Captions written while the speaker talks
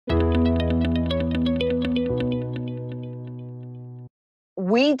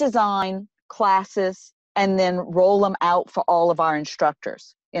we design classes and then roll them out for all of our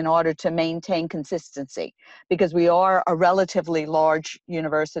instructors in order to maintain consistency, because we are a relatively large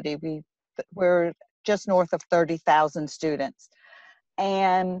university. We're just north of 30,000 students.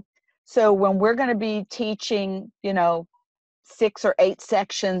 And so when we're going to be teaching, 6 or 8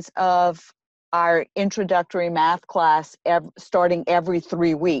 sections of our introductory math class starting every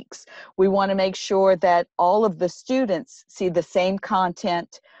 3 weeks, we want to make sure that all of the students see the same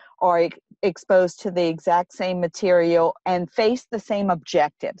content, are exposed to the exact same material, and face the same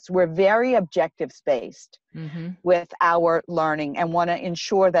objectives. We're very objectives based with our learning and want to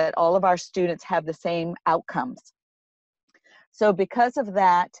ensure that all of our students have the same outcomes. So because of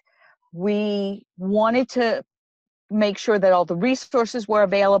that, we wanted to make sure that all the resources were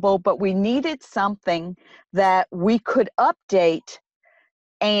available, but we needed something that we could update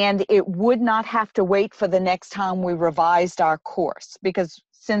and it would not have to wait for the next time we revised our course. Because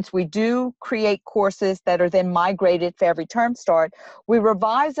since we do create courses that are then migrated for every term start, we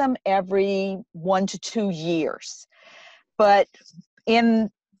revise them every 1 to 2 years. But in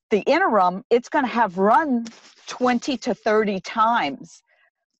the interim, it's going to have run 20 to 30 times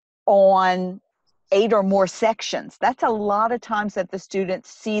on 8 or more sections. That's a lot of times that the students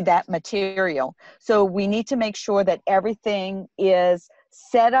see that material. So we need to make sure that everything is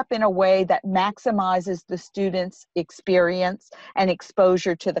set up in a way that maximizes the students' experience and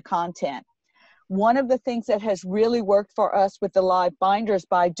exposure to the content. One of the things that has really worked for us with the LiveBinders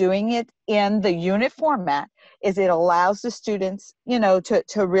by doing it in the unit format is it allows the students,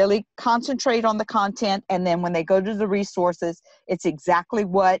 to really concentrate on the content, and then when they go to the resources, it's exactly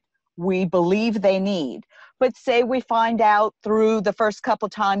what we believe they need. But say we find out through the first couple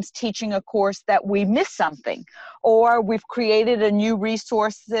times teaching a course that we missed something, or we've created a new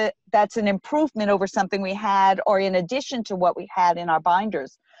resource that's an improvement over something we had, or in addition to what we had in our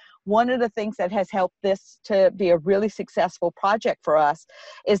binders. One of the things that has helped this to be a really successful project for us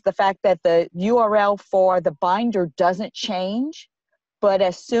is the fact that the URL for the binder doesn't change, but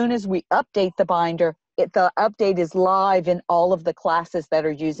as soon as we update the binder, the update is live in all of the classes that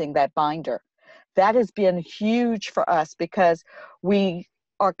are using that binder. That has been huge for us because we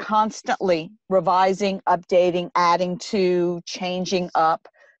are constantly revising, updating, adding to, changing up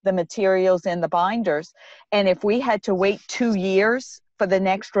the materials in the binders. And if we had to wait 2 years for the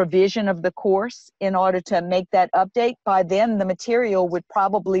next revision of the course in order to make that update, by then the material would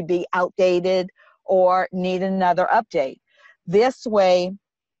probably be outdated or need another update. This way,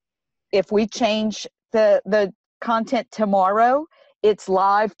 if we change the content tomorrow, it's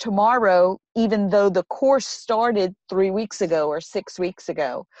live tomorrow, even though the course started 3 weeks ago or 6 weeks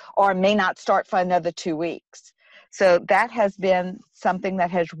ago, or may not start for another 2 weeks. So that has been something that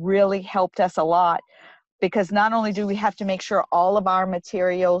has really helped us a lot, because not only do we have to make sure all of our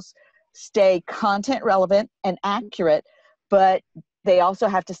materials stay content relevant and accurate, but they also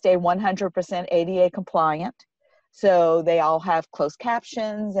have to stay 100% ADA compliant. So they all have closed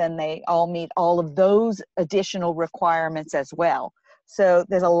captions and they all meet all of those additional requirements as well. So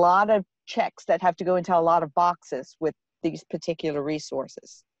there's a lot of checks that have to go into a lot of boxes with these particular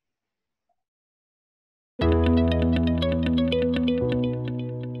resources.